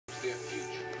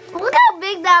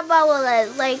big that bubble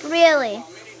is. Like, really.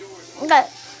 Okay.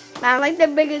 I like the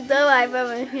biggest dough I've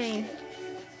ever seen.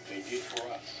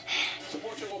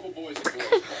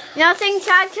 Now sing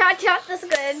cha the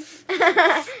squid.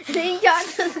 Sing cha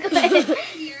the squid.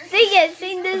 Sing it,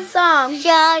 sing this song.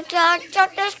 Cha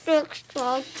the squid.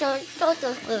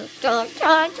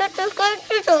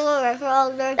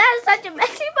 That is such a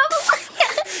messy bubble.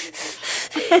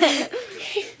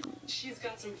 She's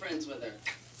got some friends with her.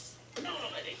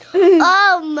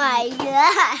 Oh my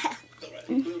god.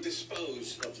 We'll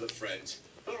dispose of the friends.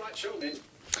 Alright, show me.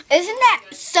 Isn't that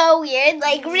so weird?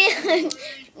 Like, really,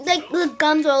 like the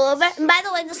gums all over. And by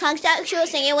the way, the song that she was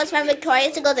singing was from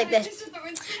Victoria's. It goes like this: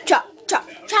 chop, chop,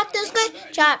 chop the squid,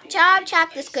 chop, chop,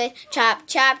 chop the squid, chop,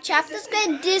 chop, chop the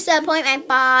squid. Disappoint my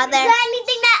father. Is there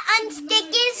anything that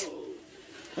unstickies?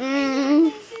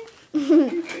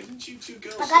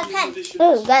 I got a pen.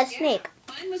 Oh, got a snake.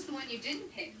 Mine was the one you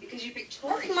didn't pick because you picked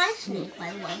Tori. That's my snake,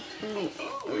 by the way.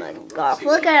 Oh my gosh,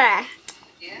 look at her.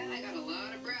 Yeah, I got a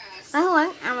lot of brass.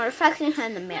 Oh, I'm reflecting her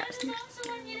in the mirror.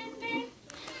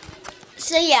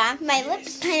 So yeah, my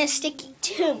lips kind of sticky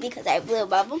too because I blew a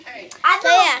bubble. Hey. I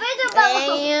blew a bigger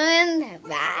bubble.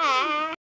 Bye.